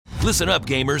Listen up,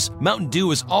 gamers. Mountain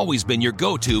Dew has always been your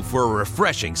go-to for a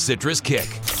refreshing citrus kick.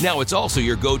 Now it's also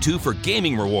your go-to for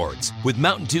gaming rewards. With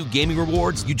Mountain Dew Gaming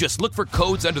Rewards, you just look for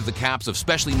codes under the caps of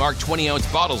specially marked 20-ounce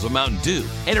bottles of Mountain Dew.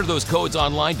 Enter those codes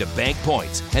online to bank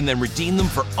points, and then redeem them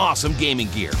for awesome gaming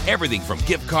gear. Everything from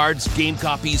gift cards, game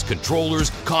copies,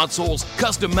 controllers, consoles,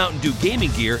 custom Mountain Dew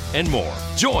gaming gear, and more.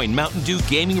 Join Mountain Dew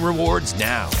Gaming Rewards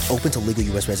now. Open to legal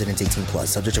U.S. residents 18 plus.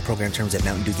 Subject to program terms at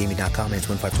MountainDewGaming.com and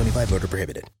 2525 voter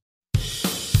prohibited.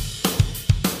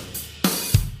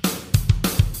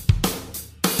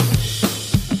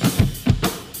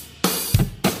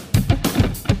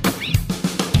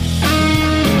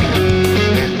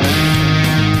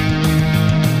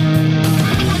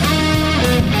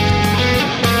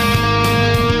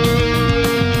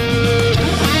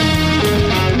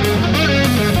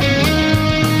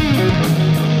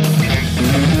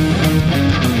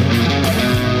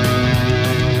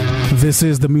 This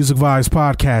is the Music Vibes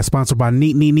Podcast, sponsored by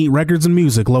Neat Records and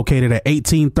Music, located at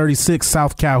 1836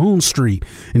 South Calhoun Street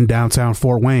in downtown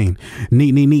Fort Wayne.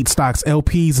 Neat stocks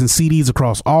LPs and CDs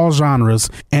across all genres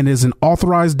and is an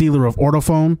authorized dealer of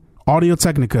Orthophone,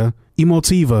 Audio-Technica,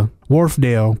 Emotiva,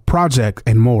 Wharfdale, Project,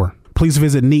 and more. Please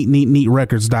visit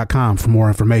neatrecords.com for more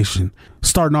information.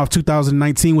 Starting off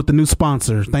 2019 with the new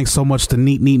sponsor. Thanks so much to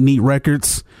Neat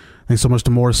Records. Thanks so much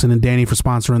to Morrison and Danny for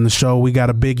sponsoring the show. We got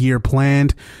a big year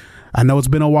planned. I know it's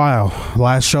been a while.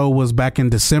 Last show was back in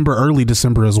December, early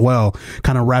December as well,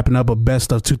 kind of wrapping up a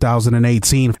best of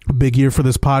 2018. A big year for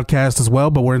this podcast as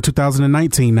well, but we're in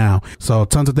 2019 now. So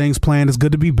tons of things planned. It's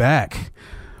good to be back.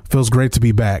 Feels great to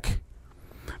be back.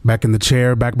 Back in the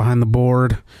chair, back behind the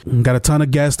board. Got a ton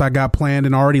of guests I got planned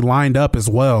and already lined up as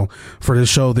well for this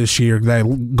show this year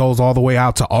that goes all the way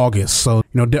out to August. So,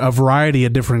 a variety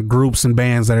of different groups and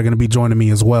bands that are going to be joining me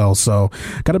as well. So,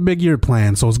 got a big year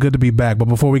planned. So, it's good to be back. But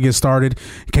before we get started,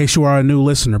 in case you are a new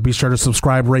listener, be sure to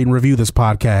subscribe, rate, and review this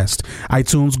podcast.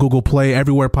 iTunes, Google Play,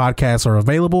 everywhere podcasts are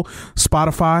available.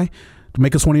 Spotify.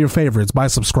 Make us one of your favorites by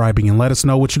subscribing and let us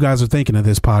know what you guys are thinking of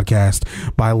this podcast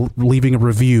by leaving a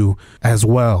review as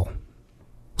well.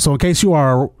 So in case you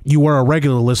were a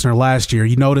regular listener last year,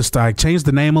 you noticed I changed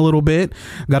the name a little bit,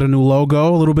 got a new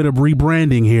logo, a little bit of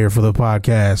rebranding here for the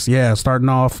podcast. Yeah, starting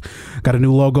off, got a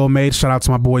new logo made. Shout out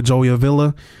to my boy Joey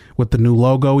Avila with the new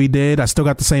logo he did. I still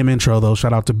got the same intro though.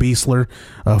 Shout out to Beasler,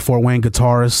 Fort Wayne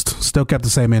guitarist. Still kept the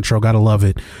same intro. Gotta love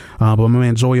it. But my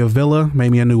man Joey Avila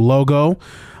made me a new logo.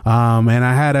 And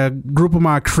I had a group of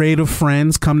my creative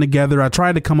friends come together. I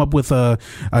tried to come up with a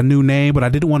new name, but I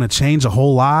didn't want to change a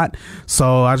whole lot.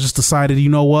 So I just decided, you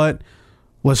know what?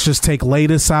 Let's just take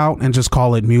Latest out and just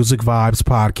call it Music Vibes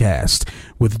Podcast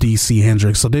with DC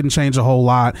Hendrix. So didn't change a whole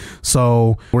lot.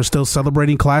 So we're still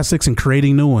celebrating classics and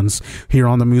creating new ones here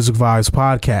on the Music Vibes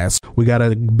Podcast. We got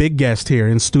a big guest here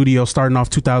in studio starting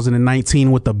off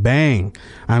 2019 with a bang.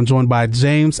 I'm joined by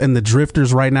James and the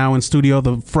Drifters right now in studio,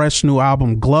 the fresh new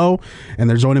album Glow. And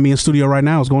they're joining me in studio right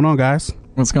now. What's going on, guys?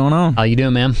 What's going on? How you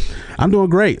doing, man? I'm doing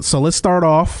great. So let's start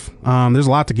off. There's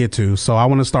a lot to get to. So I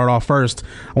want to start off first.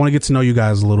 I want to get to know you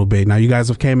guys a little bit. Now, you guys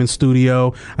have came in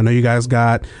studio. I know you guys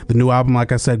got the new album,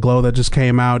 like I said, Glow, that just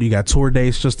came out. You got tour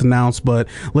dates just announced. But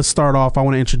let's start off. I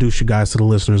want to introduce you guys to the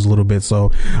listeners a little bit.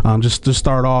 So just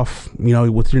start off,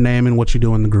 with your name and what you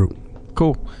do in the group.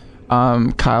 Cool.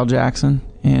 Kyle Jackson,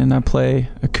 and I play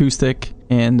acoustic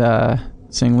and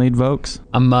sing lead vocals.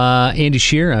 I'm Andy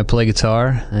Shear. I play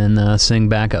guitar and sing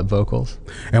backup vocals.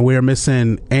 And we are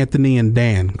missing Anthony and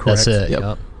Dan, correct? That's it. Yep.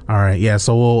 All right. Yeah.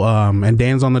 So we'll and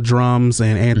Dan's on the drums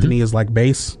and Anthony is like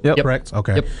bass. Yep. Correct.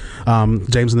 Okay. Yep.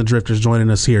 James and the Drifters joining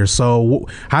us here. So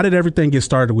how did everything get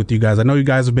started with you guys? I know you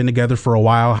guys have been together for a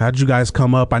while. How did you guys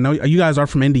come up? I know you guys are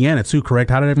from Indiana too, correct?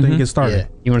 How did everything get started? Yeah.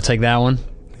 You want to take that one?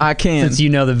 I can. Since you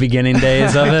know the beginning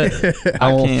days of it,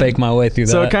 I won't fake my way through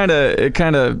that. So it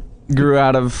kind of grew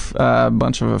out of a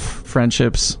bunch of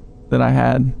friendships that I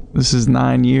had. This is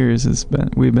 9 years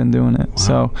we've been doing it. Wow.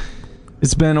 So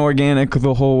it's been organic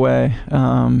the whole way.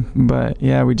 But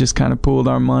yeah, we just kind of pooled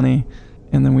our money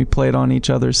and then we played on each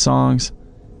other's songs.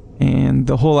 And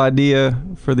the whole idea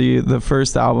for the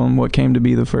first album, what came to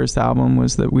be the first album,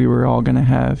 was that we were all going to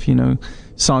have,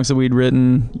 songs that we'd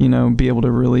written, be able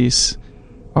to release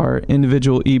our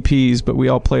individual EPs, but we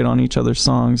all played on each other's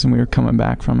songs and we were coming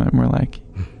back from it and we're like,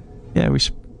 yeah, we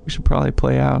should probably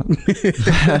play out.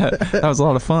 That was a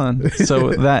lot of fun. So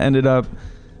that ended up,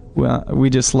 we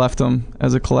just left them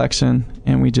as a collection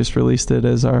and we just released it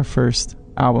as our first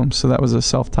album. So that was a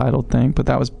self-titled thing, but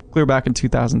that was clear back in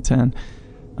 2010.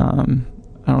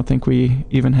 I don't think we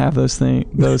even have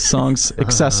those songs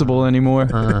accessible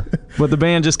anymore. But the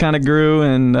band just kind of grew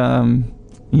and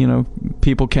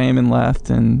people came and left,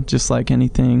 and just like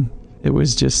anything, it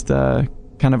was just kind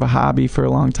of a hobby for a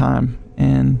long time,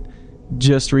 and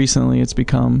just recently it's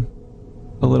become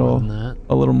a little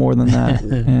more than that.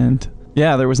 And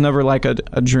yeah, there was never like a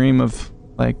dream of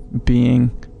like being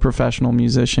professional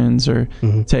musicians or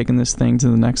taking this thing to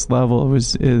the next level.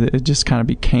 It just kind of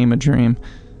became a dream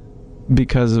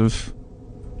because of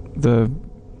the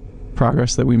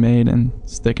progress that we made and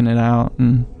sticking it out.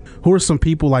 And who are some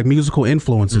people, like musical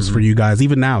influences for you guys,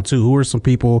 even now too? Who are some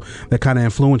people that kind of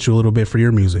influence you a little bit for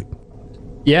your music?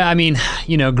 Yeah, I mean,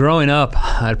 growing up,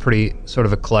 I had a pretty sort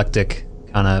of eclectic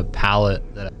kind of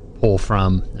palette that I pull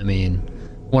from. I mean,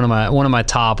 one of my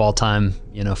top all-time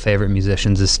favorite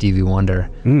musicians is Stevie Wonder.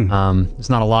 There's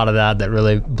not a lot of that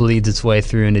really bleeds its way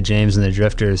through into James and the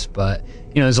Drifters, but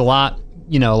there's a lot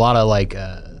of like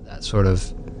that sort of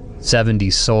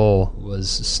 70s soul was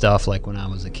stuff like when I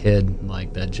was a kid,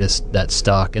 like that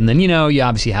stuck. And then you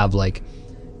obviously have like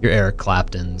your Eric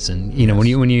Claptons, and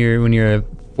when you're a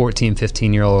 14,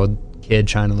 15-year-old kid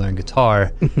trying to learn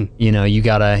guitar, you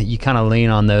kind of lean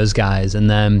on those guys. And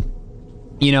then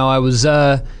I was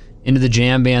into the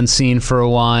jam band scene for a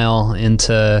while,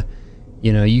 into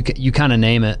you kind of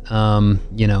name it.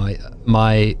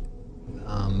 My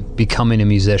becoming a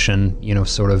musician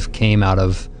sort of came out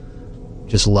of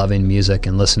just loving music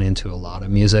and listening to a lot of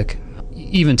music.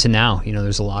 Even to now,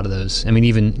 there's a lot of those. I mean,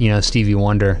 even Stevie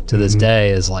Wonder to this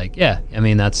day is like,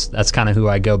 that's kind of who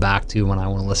I go back to when I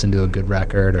want to listen to a good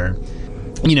record. Or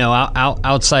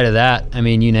outside of that, I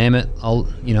mean, you name it, I'll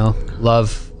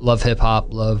love hip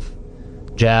hop, love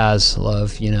jazz,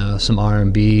 love some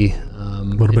R&B, a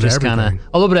little bit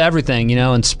of everything,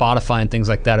 and Spotify and things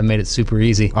like that have made it super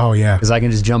easy. Oh yeah, because I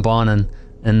can just jump on and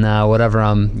whatever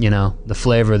the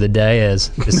flavor of the day is,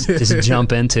 just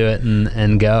jump into it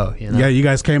and go. Yeah, you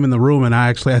guys came in the room and I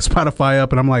actually had Spotify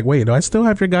up, and I'm like, wait, do I still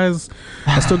have your guys?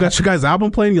 I still got your guys' album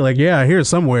playing? You're like, yeah, I hear it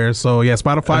somewhere. So yeah,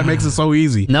 Spotify makes it so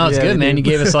easy. No, it's good, man. You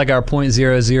gave us like our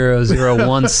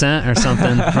 0.0001 cent or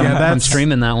something from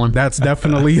streaming that one. That's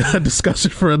definitely a discussion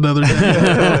for another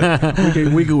day.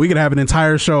 we could have an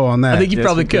entire show on that. I think you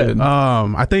probably could.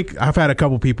 I think I've had a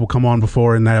couple people come on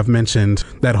before and have mentioned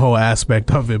that whole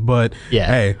aspect of it, but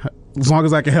hey, as long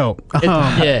as I can help.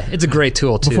 It's a great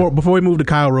tool too. Before we move to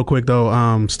Kyle real quick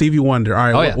though, Stevie Wonder,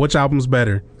 all right, which album's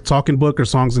better, Talking Book or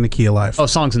Songs in the Key of Life? Oh,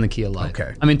 Songs in the Key of Life.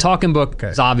 Okay. I mean, Talking Book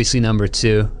is obviously number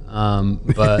 2,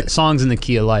 but Songs in the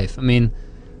Key of Life, I mean,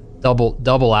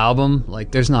 double album,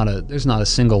 like there's not a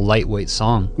single lightweight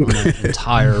song on that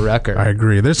entire record. I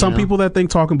agree. There's some people that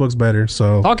think Talking Book's better,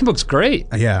 so Talking Book's great.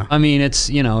 Yeah, I mean, it's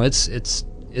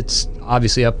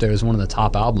obviously up there as one of the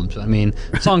top albums. I mean,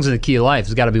 Songs in the Key of Life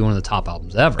has got to be one of the top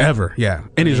albums ever. Yeah,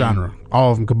 any genre,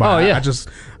 all of them combined. Oh yeah, I just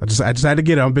had to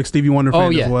get it. I'm a big Stevie Wonder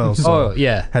fan as well. So had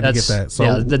to get that. So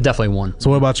yeah, definitely one. So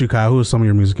what about you, Kyle? Who are some of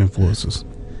your music influences?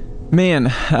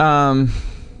 Man,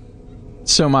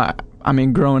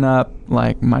 growing up,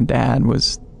 like my dad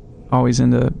was always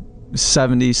into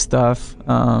 70s stuff,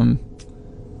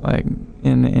 like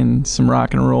in some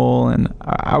rock and roll, and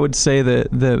I would say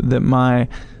that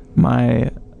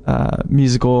my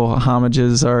musical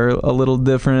homages are a little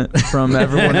different from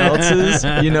everyone else's.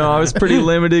 I was pretty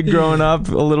limited growing up,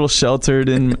 a little sheltered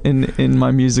in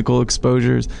my musical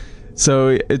exposures,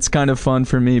 so it's kind of fun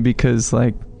for me because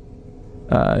like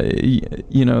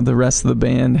the rest of the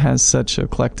band has such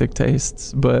eclectic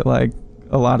tastes, but like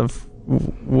a lot of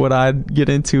what I get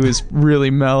into is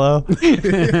really mellow.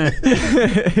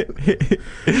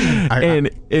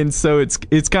 and so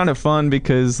it's kind of fun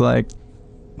because like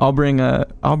I'll bring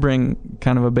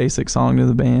kind of a basic song to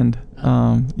the band,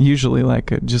 usually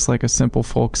just like a simple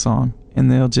folk song,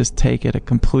 and they'll just take it a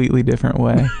completely different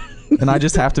way. And I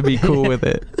just have to be cool with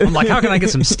it. I'm like, how can I get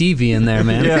some Stevie in there,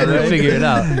 man? Yeah, right? Figure it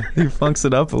out. He funks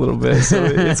it up a little bit, so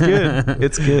it's good.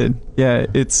 It's good. Yeah,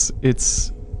 it's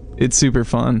super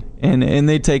fun, and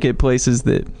they take it places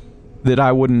that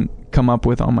I wouldn't come up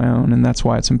with on my own, and that's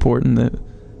why it's important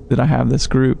that I have this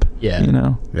group. Yeah,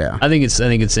 Yeah. I think it's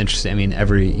interesting. I mean,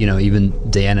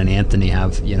 even Dan and Anthony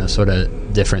have sort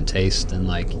of different taste, and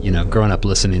like growing up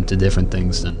listening to different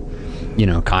things than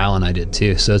Kyle and I did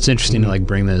too. So it's interesting to like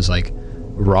bring those like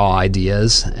raw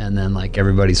ideas, and then like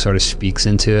everybody sort of speaks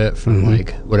into it from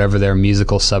like whatever their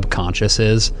musical subconscious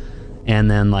is, and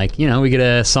then like we get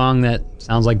a song that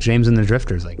sounds like James and the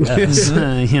Drifters, I guess. You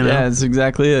know? Yeah, that's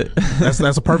exactly it.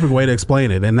 That's a perfect way to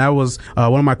explain it. And that was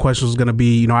one of my questions was going to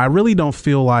be, I really don't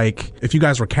feel like if you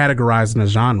guys were categorized in a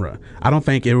genre, I don't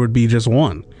think it would be just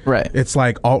one. Right. It's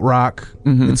like alt rock,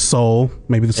 it's soul,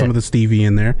 maybe some of the Stevie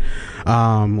in there,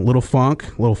 little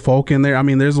funk, little folk in there. I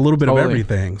mean, there's a little bit of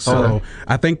everything. So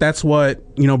I think that's what,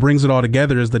 brings it all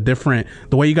together is the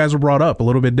way you guys were brought up a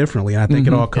little bit differently. And I think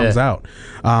it all comes out.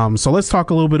 So let's talk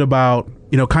a little bit about,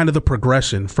 kind of the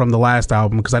progression from the last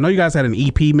album, because I know you guys had an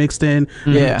EP mixed in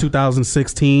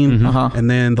 2016, and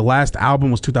then the last album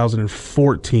was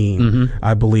 2014,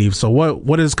 I believe. So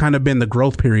what has kind of been the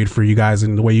growth period for you guys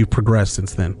and the way you've progressed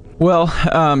since then? Well,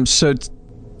 so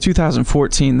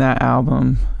 2014, that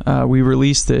album, we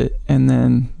released it, and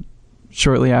then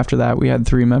shortly after that, we had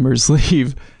 3 members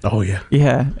leave. Oh, yeah.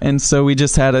 Yeah, and so we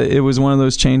just had it was one of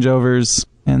those changeovers,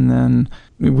 and then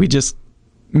we just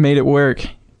made it work.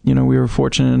 We were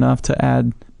fortunate enough to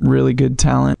add really good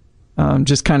talent,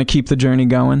 just kind of keep the journey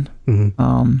going.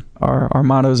 Our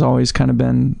motto's always kind of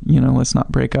been, let's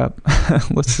not break up.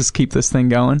 Let's just keep this thing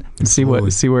going and see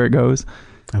where it goes.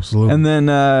 Absolutely. And then,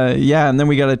 and then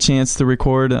we got a chance to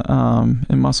record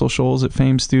in Muscle Shoals at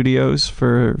Fame Studios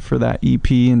for that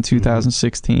EP in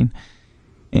 2016.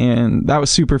 And that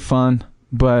was super fun.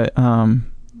 But, given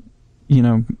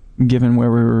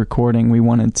where we were recording, we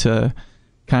wanted to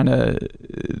kind of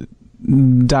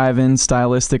dive in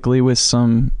stylistically with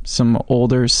some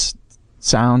older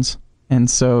sounds. And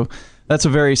so that's a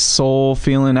very soul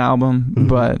feeling album,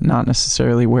 but not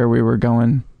necessarily where we were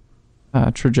going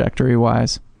trajectory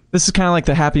wise. This is kind of like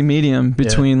the happy medium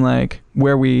between like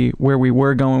where we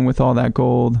were going with all that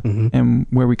gold and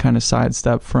where we kind of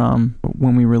sidestepped from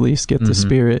when we released Get the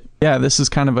Spirit. Yeah, this is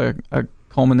kind of a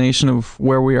culmination of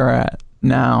where we are at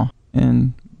now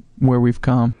and where we've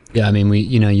come. Yeah, I mean,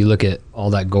 you look at all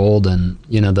that gold and,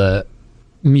 the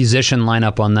musician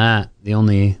lineup on that, the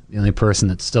only person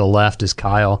that's still left is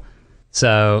Kyle.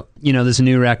 So, this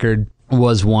new record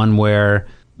was one where,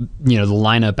 the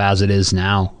lineup as it is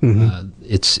now,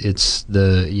 it's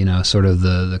the, sort of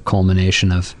the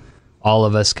culmination of all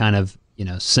of us kind of,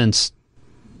 since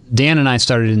Dan and I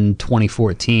started in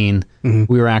 2014, we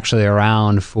were actually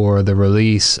around for the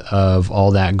release of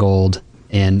All That Gold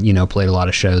and, played a lot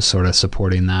of shows sort of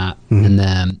supporting that. And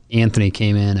then Anthony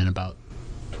came in about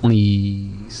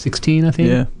 2016, I think.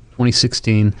 Yeah.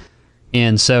 2016.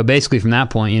 And so basically from that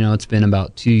point, it's been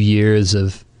about 2 years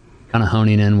of kind of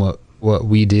honing in what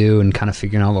we do and kind of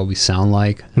figuring out what we sound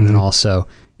like. And then also,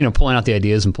 pulling out the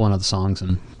ideas and pulling out the songs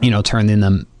and, turning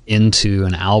them into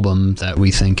an album that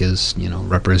we think is,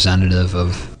 representative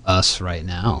of us right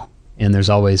now. And there's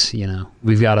always,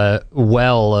 we've got a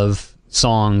well of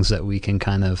songs that we can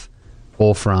kind of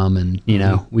pull from. And,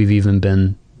 we've even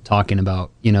been talking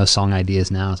about, song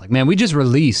ideas now. It's like, man, we just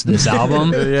released this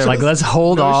album. It's like, let's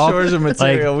hold off. Shortage of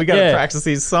material. We got to practice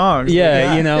these songs.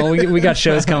 Yeah, we got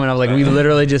shows coming up. Like, we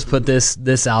literally just put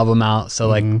this album out. So,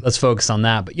 like, let's focus on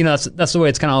that. But, that's the way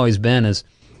it's kind of always been is,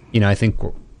 I think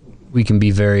we can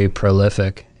be very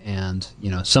prolific. And,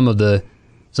 some of the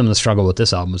struggle with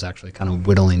this album was actually kind of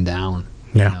whittling down,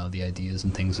 the ideas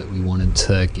and things that we wanted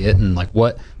to get and, like,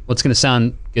 what's going to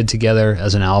sound good together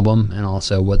as an album and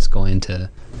also what's going to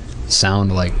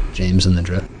sound like James and the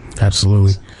Drift.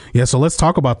 Absolutely. Yeah, so let's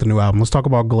talk about the new album. Let's talk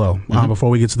about Glow before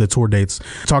we get to the tour dates.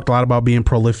 We talked a lot about being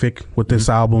prolific with this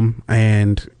album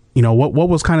and what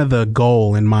was kind of the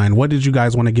goal in mind? What did you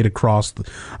guys want to get across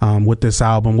with this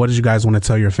album? What did you guys want to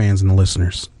tell your fans and the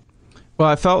listeners? Well,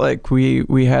 I felt like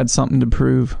we had something to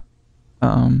prove.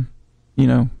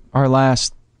 Our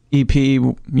last EP,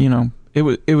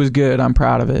 it was good. I'm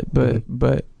proud of it,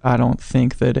 but I don't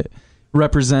think that it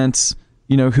represents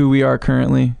who we are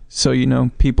currently. So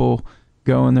people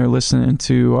go and they're listening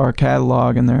to our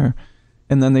catalog and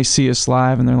then they see us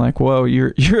live and they're like, whoa,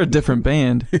 you're a different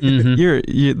band.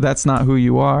 You that's not who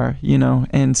you are,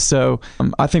 and so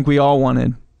I think we all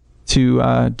wanted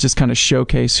to just kind of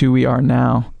showcase who we are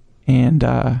now. And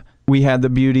we had the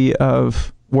beauty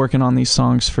of working on these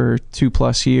songs for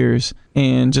 2+ years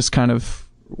and just kind of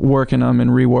working them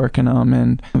and reworking them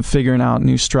and figuring out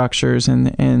new structures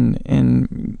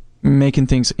and making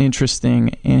things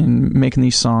interesting and making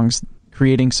these songs,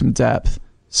 creating some depth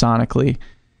sonically.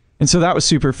 And so that was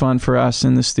super fun for us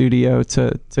in the studio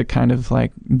to kind of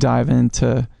like dive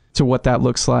into what that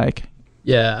looks like.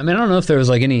 Yeah, I mean, I don't know if there was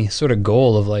like any sort of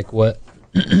goal of like what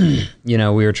we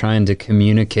were trying to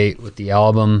communicate with the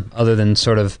album other than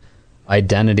sort of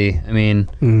identity. I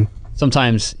mean,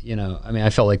 sometimes, I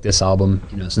felt like this album,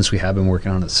 since we have been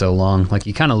working on it so long, like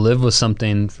you kind of live with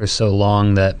something for so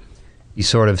long that, you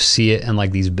sort of see it in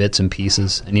like these bits and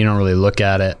pieces, and you don't really look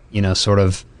at it, sort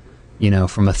of,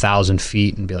 from 1,000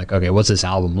 feet and be like, okay, what's this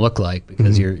album look like?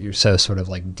 Because you're so sort of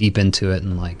like deep into it,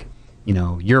 and like,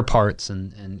 your parts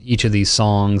and each of these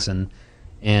songs, and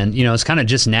it's kind of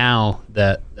just now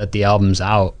that the album's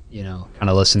out, kind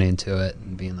of listening to it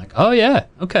and being like, oh yeah,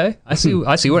 okay, I see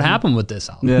what happened with this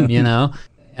album,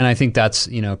 And I think that's,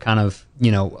 kind of,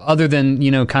 other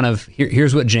than, kind of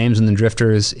here's what James and the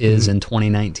Drifters is in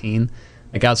 2019.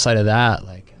 Like outside of that,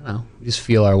 like, we just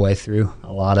feel our way through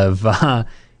a lot of, a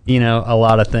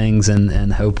lot of things,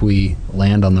 and hope we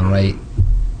land on the right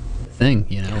thing,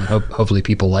 and hopefully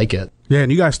people like it. Yeah,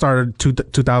 and you guys started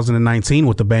 2019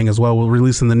 with the bang as well, with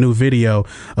releasing the new video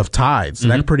of Tides.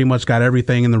 That pretty much got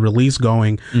everything in the release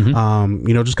going.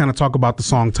 Just kind of talk about the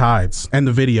song Tides and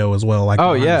the video as well, like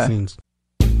behind the scenes.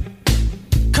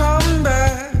 Come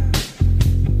back.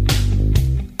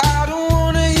 I don't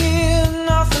wanna hear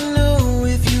nothing new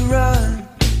if you run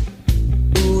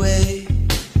away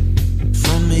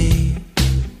from me.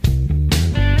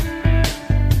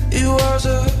 It was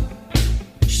a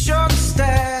short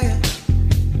stay.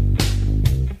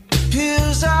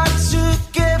 Pills I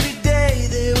took every day,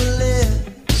 they were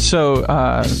lit. So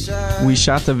we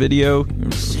shot the video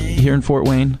here in Fort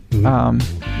Wayne. We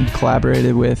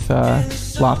collaborated with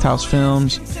Lofthouse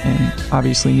Films, and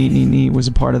obviously Neat was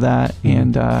a part of that,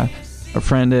 and a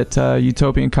friend at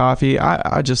Utopian Coffee.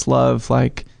 I just love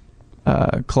like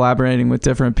collaborating with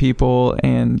different people,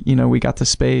 and we got the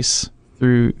space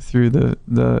through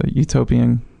the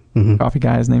Utopian Coffee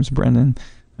guy. His name's Brendan,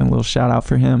 and a little shout out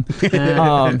for him.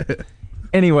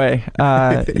 Anyway,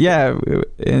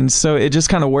 and so it just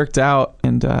kind of worked out,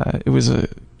 and it was a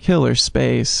killer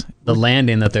space. The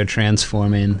landing that they're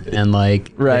transforming, and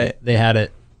like they had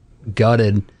it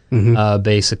gutted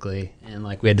basically, and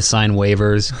like we had to sign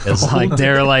waivers because like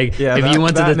they're like if you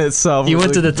went to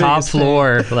the top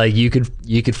floor, like you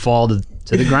could fall to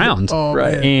the ground.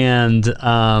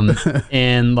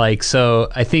 And like, so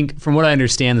I think from what I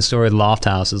understand, the story of the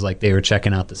Lofthouse is like they were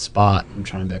checking out the spot and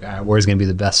trying to be like, all right, where's gonna be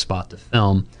the best spot to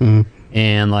film?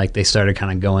 And like they started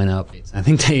kind of going up. I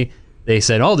think they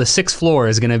said, oh, the 6th floor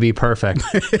is going to be perfect.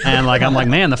 And like, I'm like,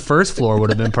 man, the 1st floor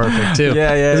would have been perfect too.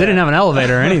 Because they didn't have an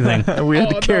elevator or anything. We had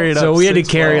to carry it up. So we had to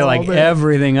carry like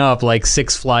everything up, like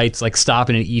 6 flights, like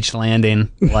stopping at each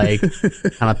landing, like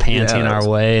kind of panting our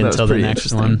way until the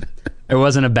next one. There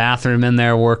wasn't a bathroom in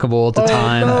there workable at the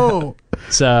time. No.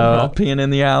 So all peeing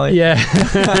in the alley. Yeah.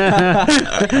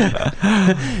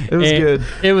 It was good.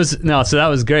 It was, so that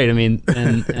was great. I mean,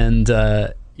 and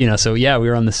so yeah, we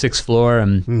were on the 6th floor,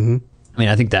 and I mean,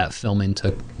 I think that filming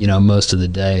took, most of the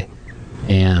day,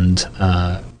 and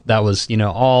that was,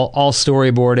 all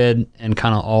storyboarded and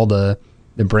kind of all the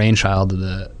brainchild of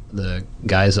the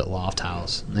guys at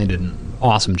Lofthouse. They did an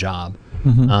awesome job,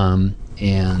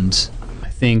 and I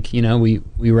think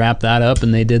we wrapped that up,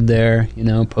 and they did their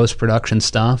post-production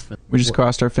stuff. We just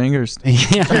crossed our fingers.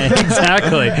 Yeah,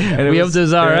 exactly. We hope it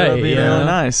was all right. Really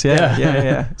nice.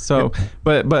 Yeah. So,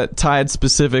 but Tide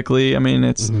specifically, I mean,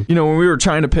 it's when we were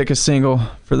trying to pick a single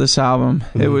for this album,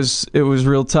 it was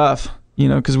real tough,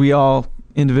 because we all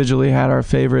individually had our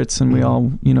favorites, and we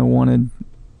all wanted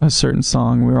a certain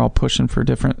song. We were all pushing for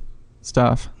different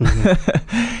stuff,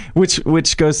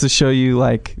 which goes to show you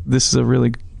like this is a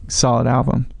really solid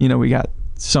album. We got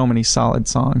so many solid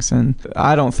songs, and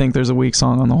I don't think there's a weak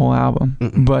song on the whole album.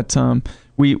 But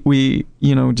we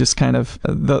just kind of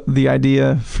the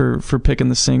idea for picking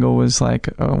the single was like,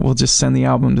 we'll just send the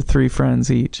album to 3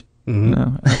 friends each.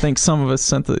 I think some of us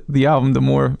sent the album to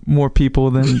more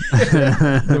people than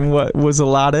what was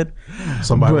allotted.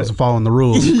 Somebody was following the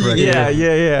rules. Correct? Yeah.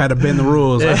 Had to bend the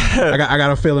rules. I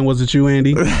got a feeling. Was it you,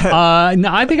 Andy? No,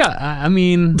 I think I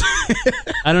mean,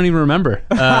 I don't even remember.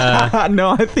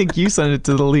 No, I think you sent it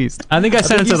to the least. I think I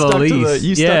sent it to the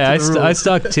least. I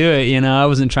stuck to it. I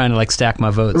wasn't trying to like stack my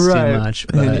votes too much.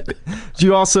 But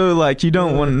you also like, you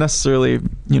don't want to necessarily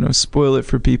spoil it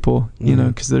for people.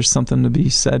 Because there's something to be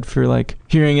said for like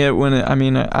hearing it when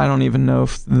I don't even know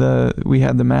if we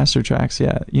had the master tracks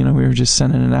yet. We were just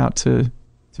sending it out to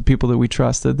people that we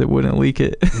trusted that wouldn't leak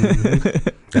it.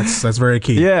 That's very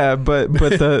key. Yeah, but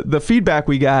the feedback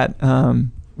we got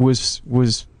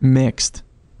was mixed,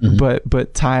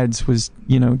 but Tides was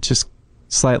just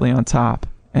slightly on top,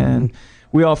 and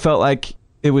we all felt like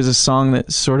it was a song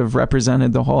that sort of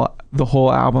represented the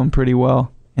whole album pretty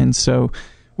well, and so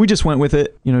we just went with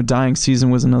it. Dying Season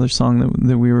was another song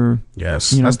that we were that's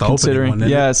the considering. Opening one,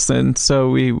 yes, and so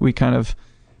we kind of,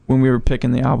 when we were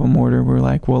picking the album order, we were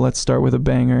like, well, let's start with a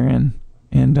banger,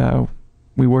 and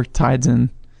we worked Tides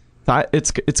in.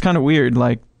 It's kind of weird,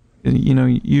 like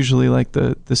usually like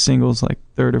the singles like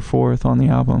 3rd or 4th on the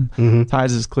album.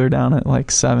 Tides is clear down at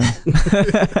like 7.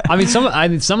 I mean,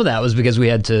 some of that was because we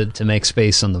had to make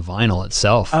space on the vinyl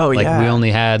itself. Oh, like, yeah. we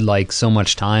only had like so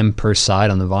much time per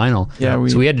side on the vinyl. Yeah,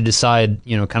 so we had to decide,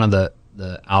 kind of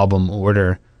the album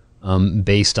order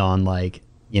based on like,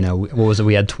 what was it?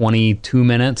 We had 22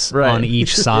 minutes on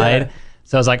each side. Yeah.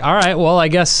 So I was like, all right, well, I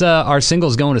guess our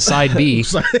single's going to side B,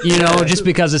 just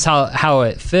because it's how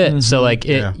it fit. So like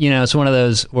it's one of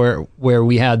those where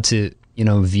we had to,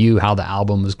 view how the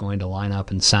album was going to line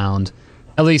up and sound,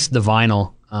 at least the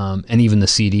vinyl and even the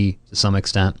CD to some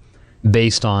extent,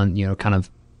 based on, kind of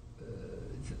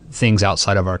things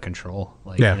outside of our control.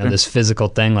 Like, this physical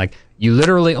thing, like you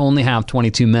literally only have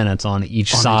 22 minutes on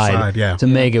each side to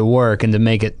make it work and to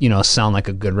make it, sound like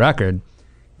a good record.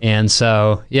 And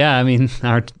so, I mean,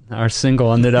 our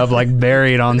single ended up like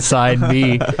buried on side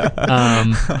B.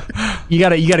 You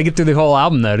gotta get through the whole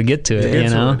album though to get to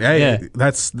it. Hey,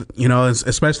 that's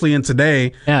especially in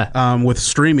today, with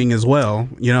streaming as well.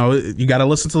 You got to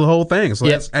listen to the whole thing. So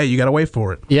you got to wait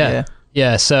for it.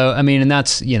 Yeah. So I mean, and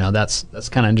that's that's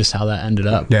kind of just how that ended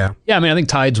up. Yeah. I mean, I think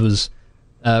Tides was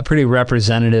pretty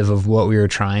representative of what we were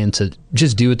trying to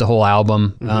just do with the whole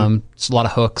album. It's a lot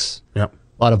of hooks. Yep.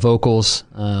 A lot of vocals,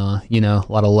 a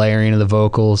lot of layering of the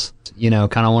vocals, kind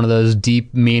of one of those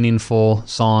deep, meaningful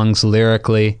songs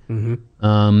lyrically,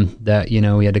 that,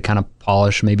 we had to kind of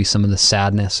polish maybe some of the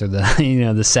sadness or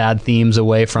the, the sad themes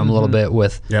away from a little bit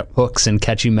with hooks and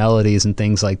catchy melodies and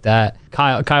things like that.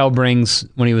 Kyle brings,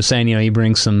 when he was saying, he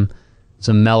brings some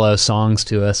mellow songs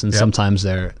to us, and sometimes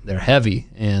they're heavy,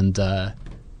 and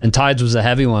Tides was a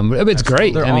heavy one, but it's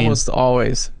great. They're almost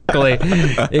always.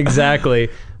 Exactly.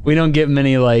 We don't get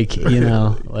many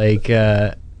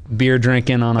beer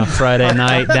drinking on a Friday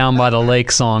night down by the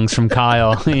lake songs from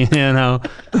Kyle.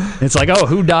 It's like, oh,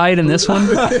 who died in this one?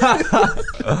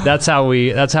 That's how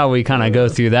we kind of go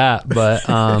through that. But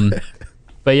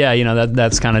yeah,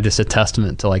 that's kind of just a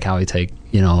testament to like how we take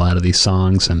a lot of these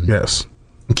songs and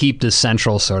keep the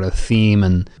central sort of theme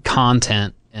and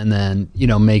content, and then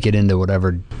make it into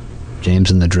whatever James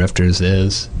and the Drifters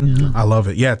is. I love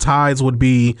it. Yeah, Tides would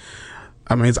be.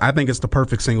 I mean, I think it's the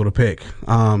perfect single to pick.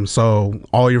 So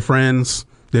all your friends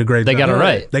did a great job. They got it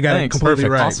right. They got it completely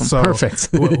right. Awesome. So perfect.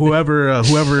 whoever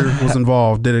was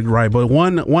involved did it right. But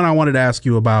one I wanted to ask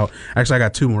you about. Actually, I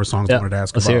got 2 more songs I wanted to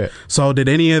ask about. Let's hear it. So did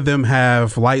any of them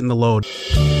have Lighten the Load?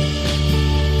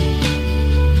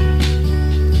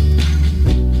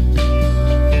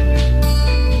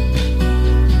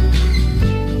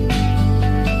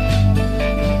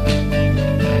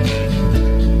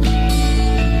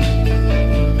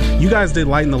 You guys did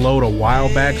Lighten the Load a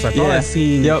while back, because I thought I'd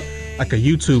seen like a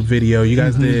YouTube video. You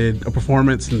guys did a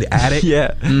performance in the attic.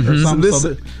 Or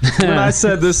something. When I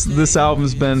said this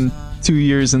album's been 2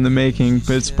 years in the making,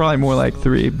 but it's probably more like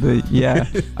 3. But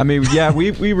I mean,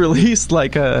 we released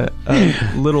like a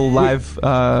little live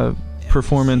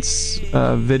performance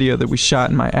video that we shot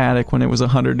in my attic when it was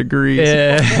 100 degrees. So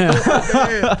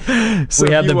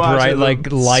we had the bright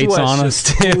lights on us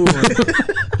too.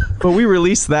 But we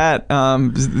released that.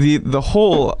 The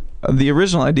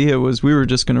original idea was we were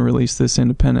just going to release this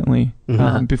independently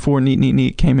before Neat Neat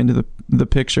Neat came into the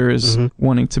picture as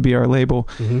wanting to be our label.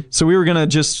 So we were going to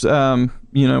just,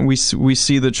 we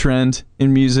see the trend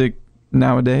in music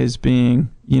nowadays being,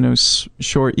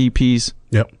 short EPs.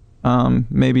 Yep.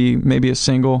 Maybe a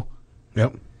single.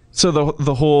 Yep. So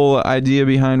the whole idea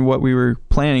behind what we were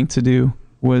planning to do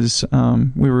was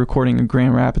we were recording in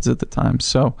Grand Rapids at the time.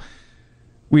 So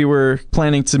we were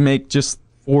planning to make just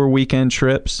 4 weekend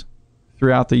trips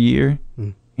throughout the year,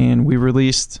 and we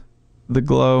released The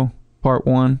Glow Part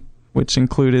 1, which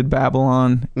included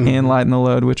Babylon and Lighten the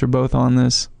Load, which are both on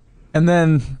this. And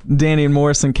then Danny and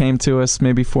Morrison came to us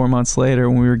maybe 4 months later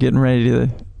when we were getting ready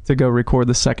to go record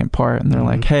the second part, and they're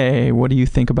like, hey, what do you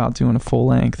think about doing a full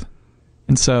length?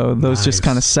 And so those just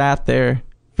kind of sat there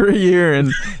for a year,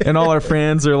 and all our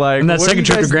fans are like, and that second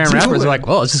trip to Grand Rapids, we're like,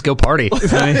 well, let's just go party.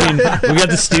 I mean, we got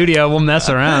the studio, we'll mess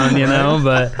around,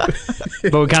 but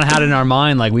we kind of had it in our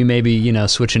mind, like we may be,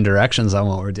 switching directions on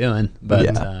what we're doing.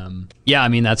 But I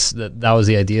mean, that was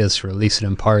the idea, is to release it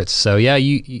in parts. So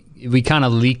we kind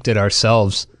of leaked it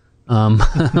ourselves,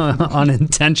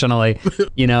 unintentionally,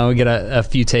 get a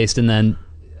few tastes, and then,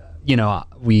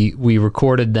 we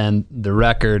recorded then the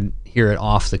record, hear it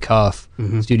off the cuff,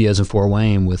 studios in Fort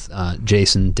Wayne with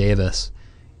Jason Davis,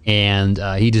 and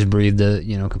he just breathed a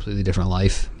completely different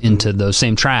life into those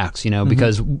same tracks,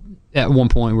 because at one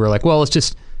point we were like, well,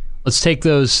 let's take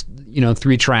those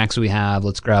 3 tracks we have,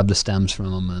 let's grab the stems from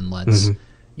them, and let's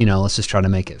let's just try to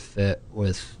make it fit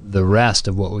with the rest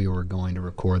of what we were going to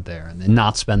record there, and then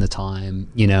not spend the time,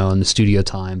 and the studio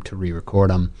time to re-record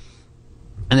them.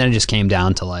 And then it just came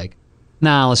down to like,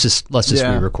 nah, let's just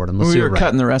re-record them. We were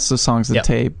cutting the rest of the songs to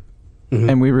tape,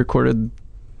 and we recorded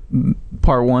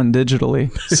part 1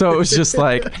 digitally. So it was just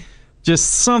like,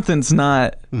 something's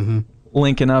not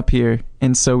linking up here,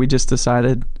 and so we just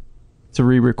decided to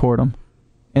re-record them,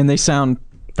 and they sound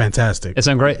fantastic. It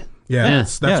sounds great. Yeah,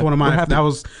 that's one of my. That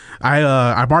was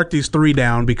I marked these 3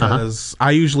 down because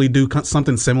I usually do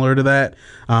something similar to that.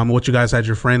 What you guys had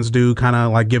your friends do, kind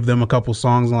of like give them a couple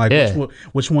songs and like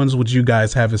which ones would you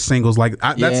guys have as singles? Like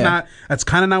that's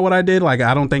kind of not what I did. Like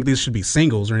I don't think these should be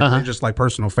singles or anything, just like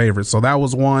personal favorites. So that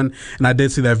was one, and I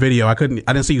did see that video. I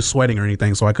didn't see you sweating or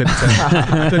anything, so I couldn't tell.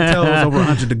 I couldn't tell it was over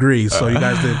 100 degrees. So you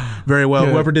guys did very well.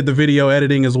 Good. Whoever did the video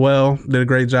editing as well did a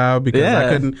great job because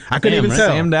I couldn't even tell.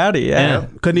 Sam Dowdy,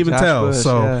 couldn't even tell. Bush,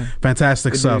 so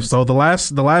fantastic stuff. So the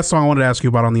last song I wanted to ask you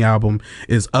about on the album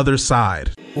is Other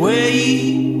Side.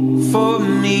 Wait for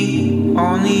me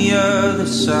on the other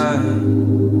side.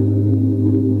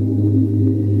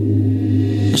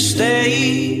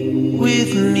 Stay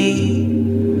with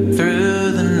me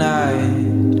through the night.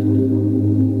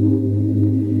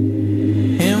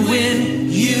 And when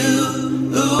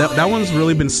that one's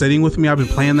really been sitting with me. I've been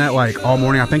playing that like all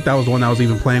morning. I think that was the one that was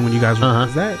even playing when you guys were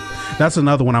That's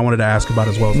another one I wanted to ask about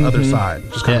as well as Other Side.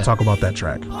 Just kind of talk about that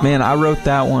track. Man, I wrote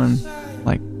that one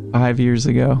like 5 years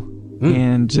ago,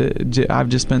 and I've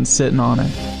just been sitting on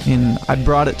it. And I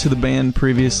brought it to the band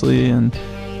previously, and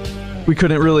we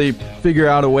couldn't really figure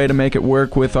out a way to make it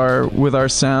work with our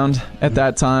sound at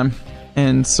that time.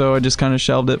 And so I just kind of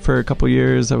shelved it for a couple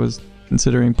years. I was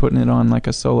considering putting it on like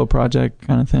a solo project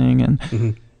kind of thing,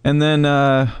 and then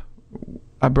I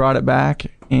brought it back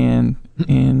and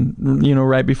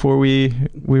right before we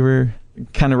were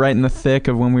kind of right in the thick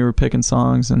of when we were picking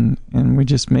songs, and we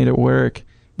just made it work.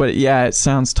 But yeah, it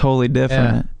sounds totally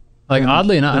different. Like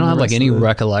oddly enough, I don't have like any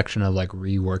recollection of like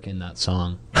reworking that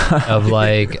song, of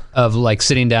like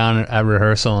sitting down at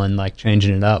rehearsal and like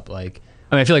changing it up. Like,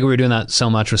 I mean, I feel like we were doing that so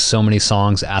much with so many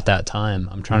songs at that time.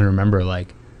 I'm trying to remember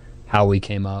like how we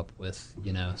came up with,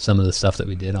 some of the stuff that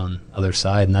we did on Other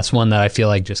Side. And that's one that I feel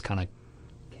like just kind of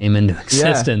came into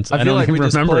existence. Yeah, I feel like we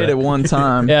just played it one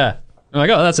time. Yeah. I'm like,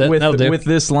 oh, that's it. That'll do. With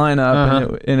this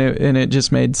lineup, and it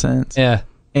just made sense. Yeah.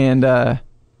 And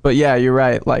but yeah, you're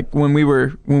right. Like when we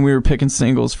were picking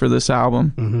singles for this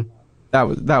album, that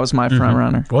was my front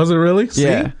runner. Was it really? See?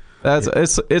 Yeah.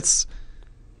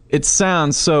 It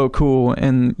sounds so cool,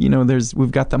 and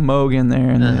we've got the Moog in there,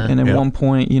 and at one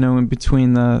point, in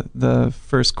between the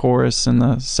first chorus and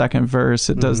the second verse,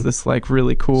 it does this like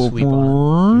really cool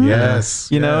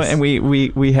yes, and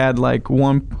we had like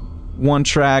one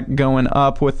track going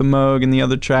up with the Moog and the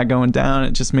other track going down.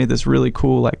 It just made this really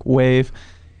cool like wave,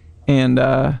 and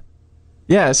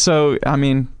so I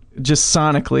mean, just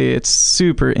sonically, it's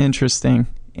super interesting,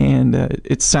 and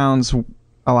it sounds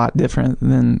a lot different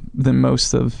than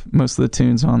most of the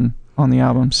tunes on the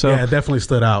album. So yeah, it definitely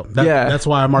stood out. That's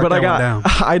why I marked that one down.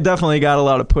 I definitely got a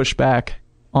lot of pushback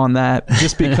on that,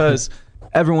 just because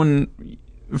everyone,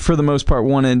 for the most part,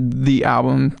 wanted the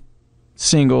album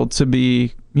single to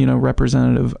be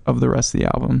representative of the rest of the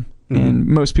album, and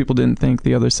most people didn't think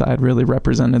The Other Side really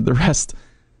represented the rest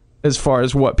as far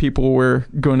as what people were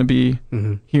going to be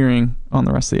hearing on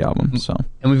the rest of the album. So,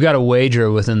 and we've got a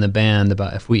wager within the band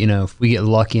about if we get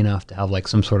lucky enough to have like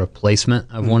some sort of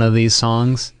placement of one of these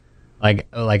songs. Like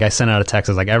I sent out a text,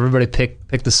 I was like, everybody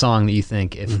pick the song that you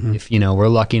think if we're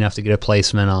lucky enough to get a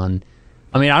placement on.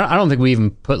 I mean, I don't think we even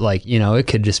put like, it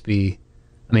could just be,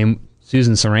 I mean,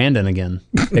 Susan Sarandon again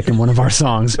picking one of our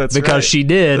songs because she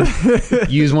did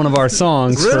use one of our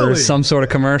songs for some sort of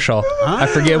commercial. I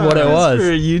forget what it was.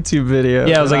 For a YouTube video.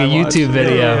 Yeah, it was like a YouTube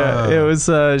video. Yeah. It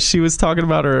was she was talking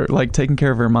about her like taking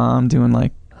care of her mom, doing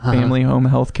like family home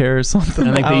health care or something.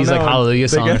 I think they use like Hallelujah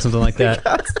song or something like that.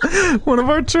 One of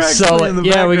our tracks. So in the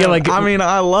we get like, I mean,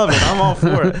 I love it. I'm all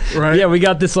for it. Right? Yeah, we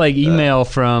got this like email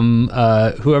from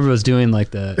whoever was doing like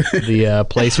the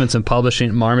placements and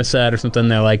publishing, Marmoset or something.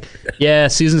 They're like, yeah,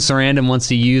 Susan Sarandon wants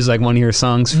to use like one of your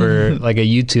songs for like a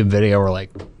YouTube video. We're like,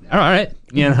 all right,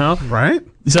 right.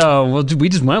 So we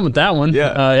just went with that one.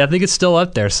 Yeah, I think it's still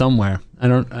up there somewhere.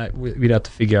 We'd have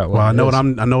to figure out what. Well, I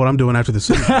know what I'm doing after this.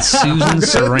 Susan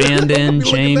Sarandon,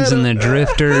 James and the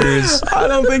Drifters. I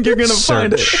don't think you're gonna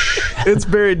find it. It's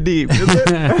buried deep.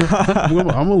 I'm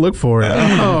gonna look for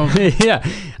it. Yeah.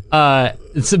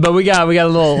 But we got a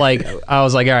little like, I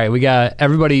was like, all right,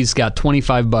 everybody's got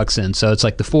 $25 in, so it's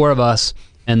like the four of us,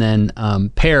 and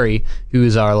then Perry, who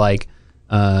is our like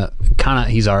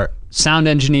he's our sound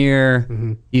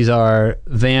engineer. He's our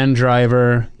van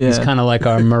driver. He's Yeah. kind of like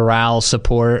our morale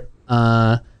support.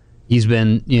 He's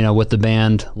been, with the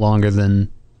band longer than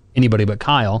anybody but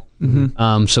Kyle.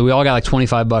 So we all got like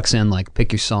 $25 in, like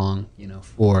pick your song,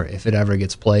 for if it ever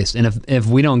gets placed. And if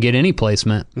we don't get any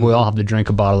placement, we all have to drink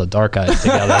a bottle of Dark Eyes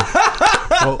together.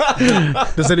 Well,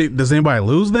 does anybody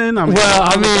lose then? I mean,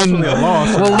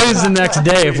 We'll lose the next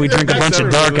day if we drink a bunch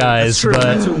of Dark Eyes. True,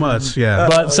 But too much, yeah.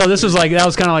 But so that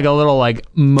was kind of like a little like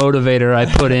motivator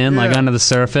I put in like under the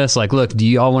surface. Like, look, do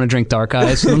you all want to drink Dark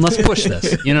Eyes? Then let's push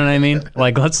this. You know what I mean?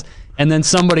 Like and then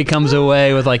somebody comes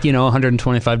away with like,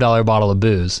 $125 bottle of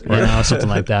booze, something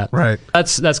like that. Right.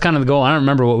 That's kind of the goal. I don't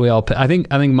remember what we all picked. I think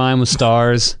mine was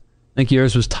Stars. I think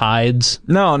yours was Tides.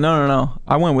 No.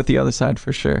 I went with the other side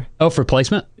for sure. Oh, for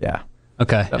placement? Yeah.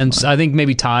 Okay. Definitely. And so I think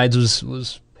maybe Tides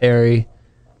was Perry.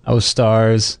 I was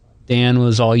Stars. Dan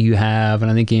was All You Have,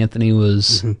 and I think Anthony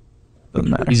was. Doesn't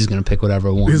matter. He's just gonna pick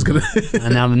whatever one. He's gonna.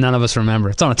 And now none of us remember.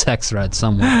 It's on a text thread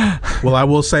somewhere. Well, I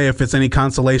will say if it's any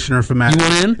consolation or for Matt,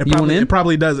 You want in? It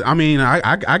probably does. I mean,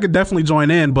 I could definitely join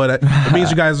in, but it means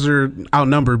you guys are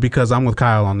outnumbered because I'm with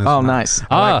Kyle on this. Oh, one. nice.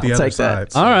 I like the I'll other take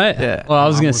that. side, so. All right. Yeah. Well, I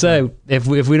was I'm gonna with say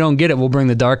if we don't get it, we'll bring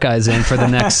the Dark Eyes in for the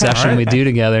next session we do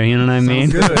together. You know what I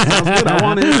mean? Sounds good. I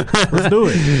want it. Let's do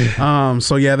it.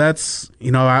 So yeah, that's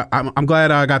I'm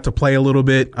glad I got to play a little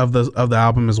bit of the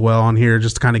album as well on here,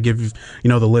 just to kind of give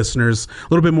the listeners a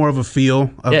little bit more of a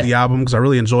feel of the album, because I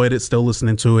really enjoyed it. Still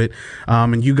listening to it,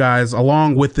 and you guys,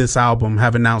 along with this album,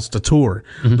 have announced a tour,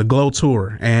 the Glow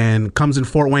Tour, and comes in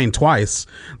Fort Wayne twice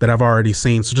that I've already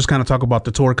seen. So just kind of talk about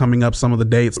the tour coming up, some of the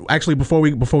dates. Actually, before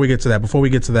we get to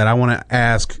that, I want to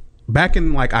ask. Back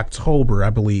in like October, I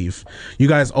believe, you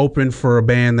guys opened for a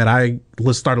band that I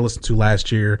started listening to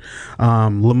last year,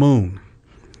 Lamoon.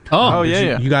 Oh,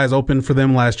 yeah. You guys opened for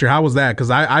them last year. How was that?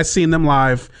 Because I seen them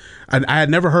live. I had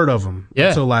never heard of them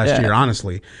until last year,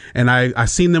 honestly. And I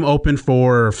seen them open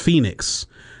for Phoenix.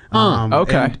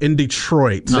 Okay. In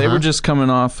Detroit. They were just coming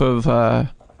off of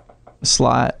a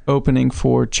slot opening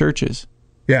for Churches.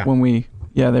 Yeah. When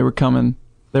they were coming,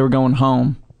 they were going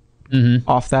home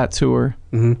off that tour.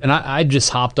 And I just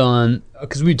hopped on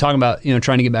because we were talking about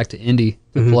trying to get back to Indy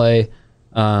to play.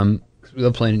 Because we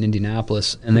love playing in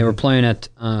Indianapolis, and they were playing at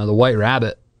the White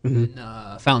Rabbit in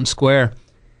Fountain Square.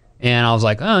 And I was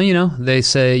like, they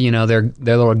say, their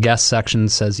little guest section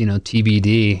says,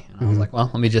 TBD. And I was like,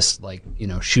 well, let me just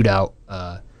shoot out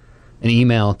an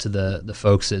email to the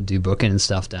folks that do booking and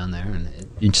stuff down there. And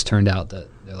it just turned out that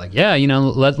they're like, yeah,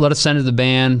 let us send it to the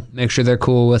band, make sure they're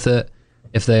cool with it.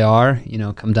 If they are,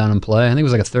 come down and play. I think it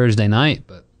was like a Thursday night,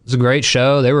 but it was a great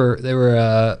show. They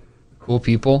were cool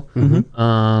people.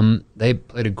 They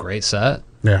played a great set.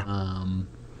 Yeah.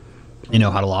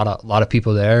 Had a lot of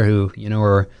people there who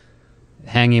were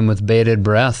hanging with bated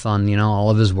breath on all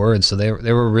of his words. So they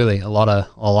were really a lot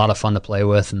of fun to play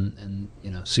with, and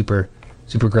super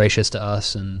gracious to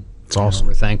us. And it's awesome.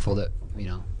 We're thankful that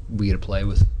we get to play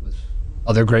with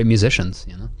other great musicians.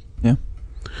 Yeah.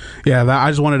 Yeah, I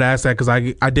just wanted to ask that because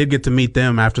I did get to meet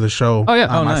them after the show. Oh, yeah.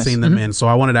 I Nice. seen them in, so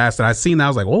I wanted to ask that. I seen that, I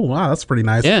was like, oh wow, that's pretty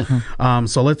nice. Yeah.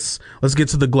 So let's get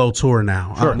to the Glow Tour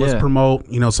now. Sure. Let's promote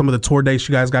some of the tour dates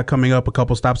you guys got coming up. A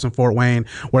couple stops in Fort Wayne.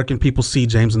 Where can people see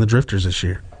James and the Drifters this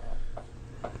year?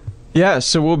 Yeah,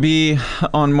 so we'll be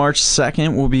on March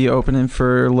 2nd. We'll be opening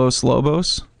for Los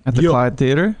Lobos at the Clyde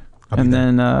Theater, and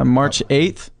then March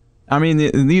 8th. I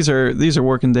mean, these are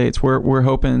working dates. We're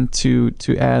hoping to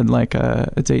add like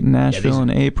a date in Nashville in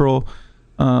April.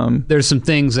 There's some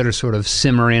things that are sort of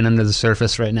simmering under the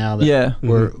surface right now. That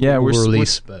we're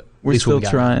released, but we're still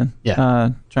trying.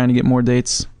 Trying to get more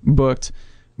dates booked,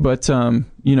 but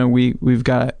we've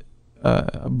got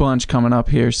a bunch coming up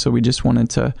here, so we just wanted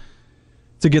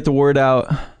to get the word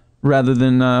out rather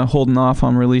than holding off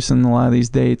on releasing a lot of these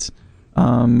dates.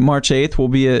 March 8th, we'll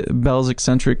be at Bell's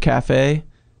Eccentric Cafe,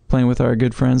 playing with our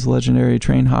good friends, Legendary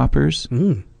Train Hoppers.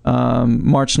 March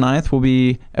 9th, we'll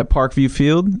be at Parkview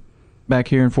Field, back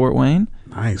here in Fort Wayne.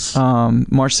 Nice.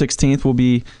 March 16th, we'll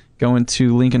be going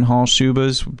to Lincoln Hall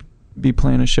Shubas, be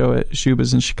playing a show at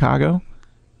Shubas in Chicago.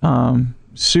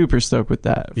 Super stoked with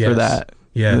that. For that.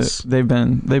 Yes, they've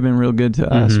been real good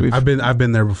to us. I've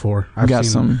been there before. I've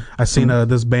seen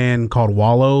this band called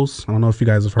Wallows. I don't know if you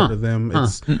guys have heard of them.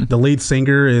 It's the lead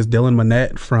singer is Dylan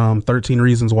Monette from 13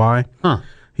 Reasons Why.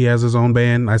 He has his own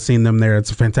band. I've seen them there. It's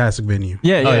a fantastic venue.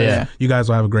 Yeah. You guys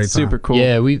will have a great time. Super cool.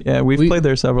 Yeah, we've played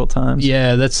there several times.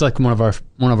 Yeah, that's like one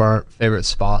of our favorite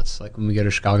spots. Like when we go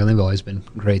to Chicago, they've always been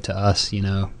great to us.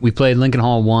 We played Lincoln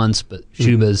Hall once, but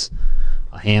Shuba's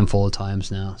a handful of times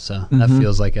now. So that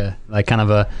feels like kind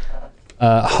of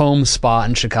a home spot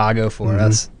in Chicago for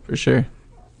us. For sure.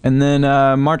 And then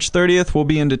March 30th, we'll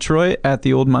be in Detroit at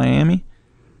the Old Miami.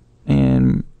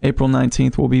 And April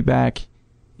 19th, we'll be back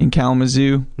in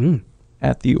Kalamazoo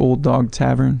at the Old Dog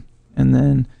Tavern. And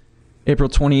then April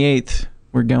 28th,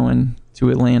 we're going to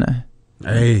Atlanta.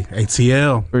 Hey,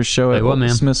 ATL. For a show at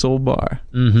Smith's Old Bar.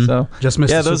 Mm-hmm. So just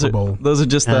missed the Super Bowl. Those are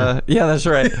just that's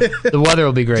right. The weather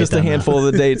will be great. Just a handful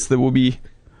of the dates that we'll be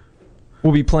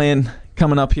playing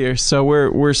coming up here. So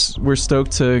we're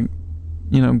stoked to,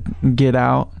 get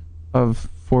out of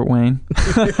Fort Wayne.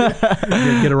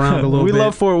 Get around a little bit. We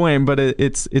love Fort Wayne, but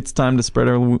it's time to spread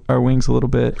our wings a little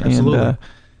bit. Absolutely.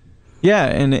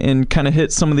 And and kind of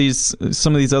hit some of these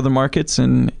other markets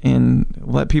and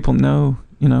let people know,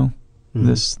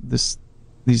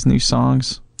 these new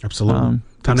songs. Absolutely.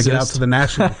 Time to get out to the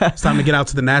national. It's time to get out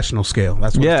to the national scale.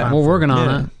 That's what it's time we're for. working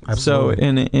on it. Absolutely.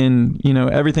 So and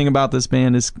everything about this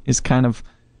band is kind of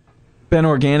been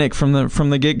organic from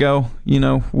the get-go.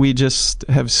 We just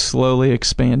have slowly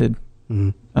expanded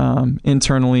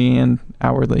internally and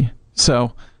outwardly.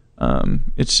 So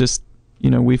it's just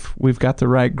we've got the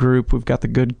right group, we've got a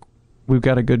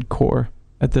good core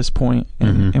at this point,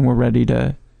 and we're ready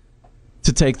to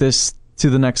take this to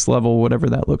the next level, whatever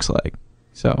that looks like.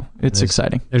 So it's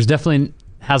exciting. There's definitely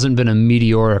hasn't been a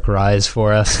meteoric rise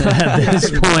for us at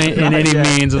this point in any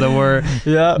means of the word.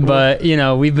 Yeah. But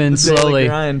we've been slowly,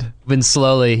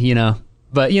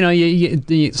 But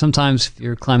you sometimes if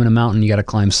you're climbing a mountain, you got to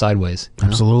climb sideways.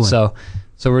 Absolutely. So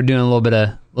we're doing a little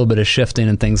bit of shifting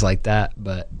and things like that.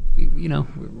 But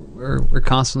we're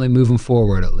constantly moving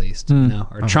forward, at least,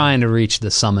 or trying to reach the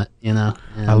summit. And,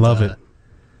 I love it.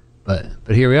 But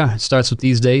here we are. It starts with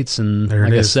these dates, and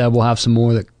like I said, we'll have some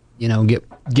more that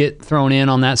get thrown in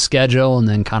on that schedule, and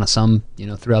then kind of some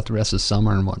throughout the rest of the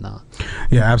summer and whatnot.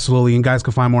 Yeah, absolutely. And guys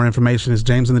can find more information. It's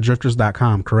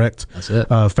jamesandthedrifters.com, correct? That's it.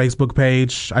 Facebook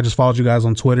page. I just followed you guys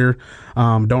on Twitter.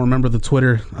 Don't remember the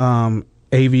Twitter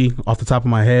AV off the top of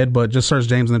my head, but just search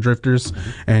James and the Drifters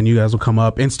and you guys will come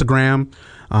up. Instagram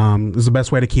is the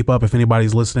best way to keep up if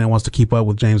anybody's listening and wants to keep up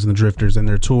with James and the Drifters and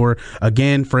their tour.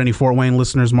 Again, for any Fort Wayne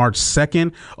listeners, March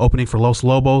 2nd, opening for Los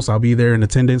Lobos. I'll be there in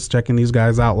attendance, checking these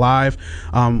guys out live.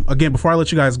 Again, before I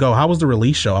let you guys go, how was the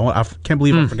release show? I can't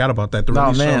believe I forgot about that. The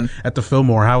release show at the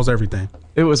Fillmore. How was everything?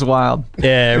 It was wild.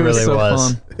 Yeah, it really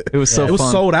was. Fun. It was so fun. It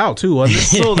was sold out too, wasn't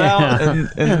it? Sold out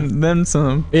and then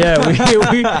some.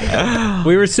 Yeah,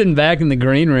 we were sitting back in the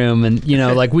green room, and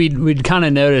we'd kind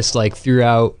of noticed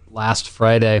throughout last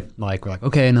Friday, we're like,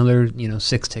 okay, another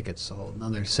 6 tickets sold,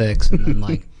 another 6, and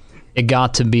then it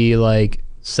got to be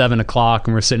 7:00,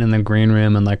 and we're sitting in the green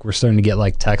room, and we're starting to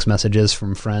get text messages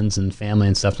from friends and family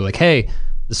and stuff. They're like, hey,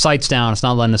 the site's down, it's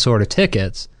not letting us order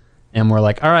tickets. And we're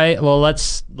like, all right, well, let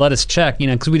us check,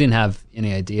 because we didn't have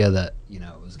any idea that,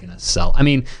 it was going to sell. I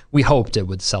mean, we hoped it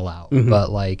would sell out, but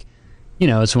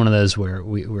it's one of those where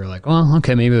we were like, well,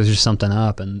 okay, maybe it was just something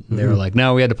up. And they were like,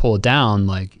 no, we had to pull it down.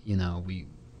 We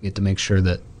had to make sure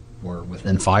that we're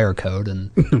within fire code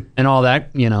and, and all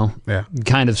that,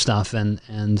 kind of stuff.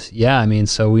 And yeah, I mean,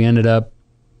 so we ended up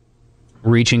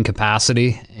reaching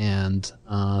capacity, and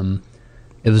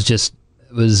it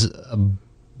was a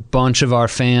bunch of our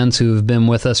fans who have been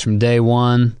with us from day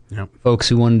one. Yep. Folks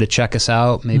who wanted to check us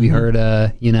out, maybe heard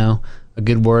a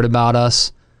good word about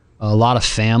us. A lot of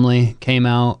family came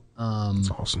out.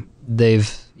 That's awesome.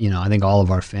 They've I think all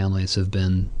of our families have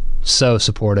been so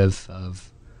supportive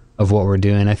of what we're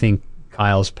doing. I think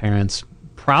Kyle's parents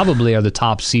probably are the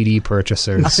top CD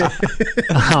purchasers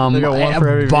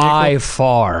by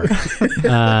far.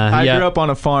 I grew up on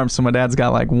a farm, so my dad's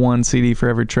got one CD for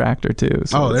every tractor too.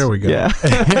 So there we go. Yeah.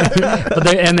 But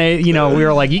we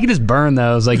were like, you can just burn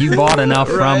those. You bought enough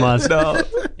from us,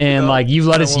 and you've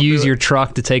let us use your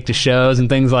truck to take to shows and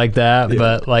things like that. Yeah.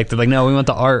 But they're like, no, we want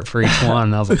the art for each one.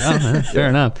 And I was like, oh, fair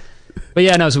enough. But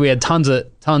yeah, no. So we had tons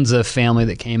of family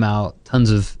that came out, tons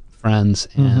of friends,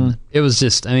 and it was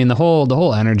just, the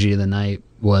whole energy of the night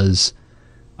was,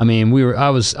 I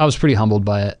was pretty humbled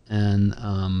by it,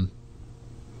 and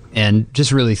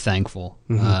just really thankful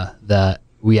that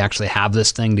we actually have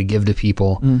this thing to give to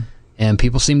people, and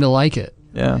people seem to like it.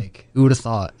 Yeah, who would have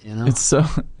thought? It's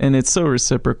so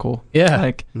reciprocal.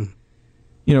 Yeah,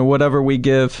 whatever we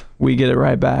give, we get it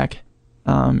right back.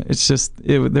 It's just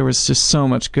there was just so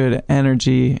much good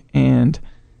energy, and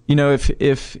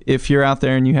if you're out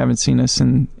there and you haven't seen us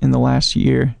in the last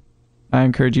year, I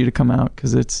encourage you to come out,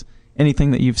 because it's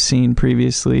anything that you've seen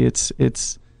previously. It's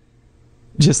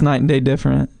just night and day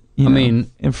different.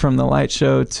 And from the light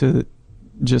show to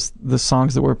just the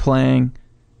songs that we're playing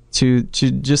to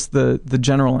just the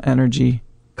general energy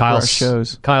of our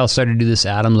shows. Kyle started to do this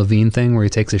Adam Levine thing where he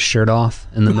takes his shirt off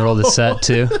in the middle of the set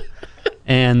too.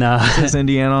 And It says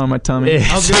Indiana on my tummy. it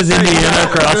says Indiana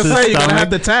across his You're gonna stomach. have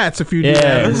the tats if you do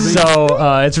Yeah, that.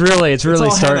 so it's really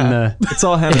all starting henna. to. It's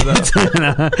all henna though.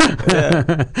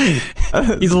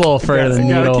 He's a little afraid of the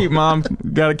needle.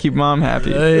 Gotta keep mom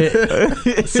happy.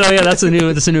 So yeah, that's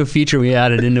a new feature we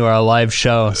added into our live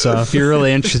show. So if you're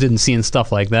really interested in seeing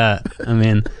stuff like that, I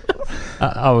mean,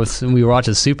 we were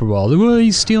watching Super Bowl. Well,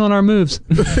 he's stealing our moves.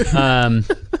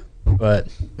 But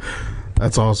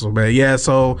That's awesome, man. Yeah,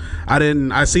 so I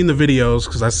seen the videos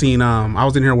because I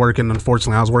was in here working.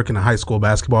 Unfortunately, I was working a high school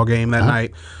basketball game that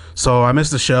night. So I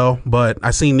missed the show, but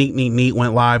I seen Neat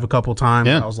went live a couple times.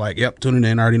 Yeah. I was like, yep, tuning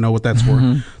in. I already know what that's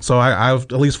for. So I've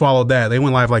at least followed that. They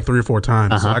went live like 3 or 4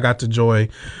 times. So I got to enjoy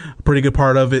a pretty good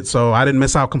part of it. So I didn't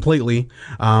miss out completely.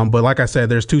 But like I said,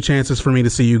 there's 2 chances for me to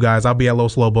see you guys. I'll be at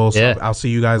Los Lobos. Yeah. So I'll see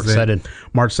you guys then. excited.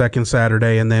 March 2nd,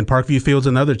 Saturday. And then Parkview Field's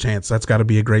another chance. That's got to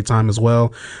be a great time as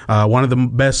well. One of the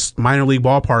best minor league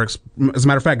ballparks. As a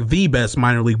matter of fact, the best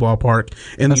minor league ballpark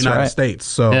in the United States.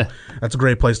 So that's a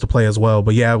great place to play as well.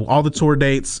 But yeah, all the tour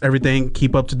dates, everything,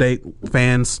 keep up to date,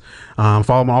 fans.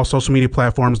 Follow me on all social media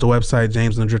platforms, the website,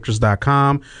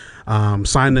 jamesandthedrifters.com.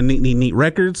 Sign to Neat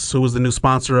Records, who is the new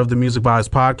sponsor of the Music Vibes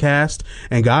podcast.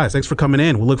 And guys, thanks for coming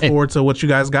in. We look forward to what you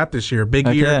guys got this year. Big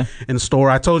year in store.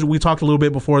 I told you, we talked a little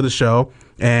bit before the show,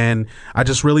 and I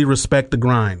just really respect the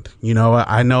grind. You know,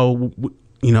 I know,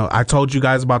 I told you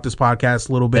guys about this podcast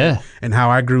a little bit and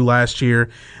how I grew last year.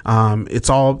 It's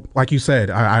all, like you said,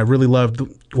 I really loved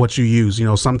what you use. You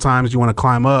know, sometimes you want to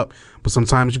climb up, but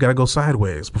sometimes you got to go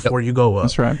sideways before you go up.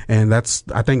 That's right. And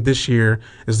I think this year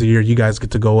is the year you guys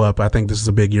get to go up. I think this is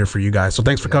a big year for you guys. So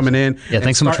thanks for coming in. Yeah,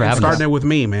 thanks so much for having us. Starting it with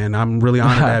me, man. I'm really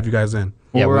honored to have you guys in.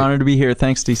 Well, we're honored to be here.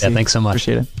 Thanks, DC. Yeah, thanks so much.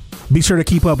 Appreciate it. Be sure to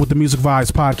keep up with the Music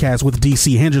Vibes podcast with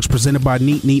DC Hendrix, presented by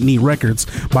Neat Records,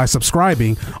 by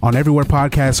subscribing on everywhere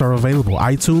podcasts are available: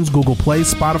 iTunes, Google Play,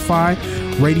 Spotify,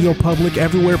 Radio Public.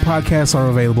 Everywhere podcasts are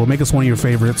available. Make us one of your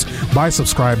favorites by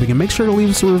subscribing, and make sure to leave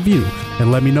us a review and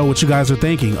let me know what you guys are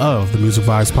thinking of the Music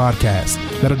Vibes podcast.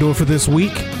 That'll do it for this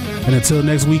week, and until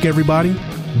next week, everybody,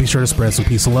 be sure to spread some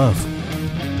peace and love.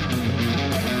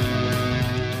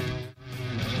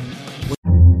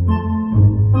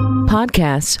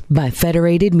 Podcasts by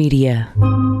Federated Media.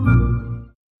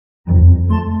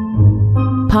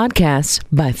 Podcasts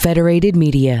by Federated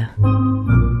Media.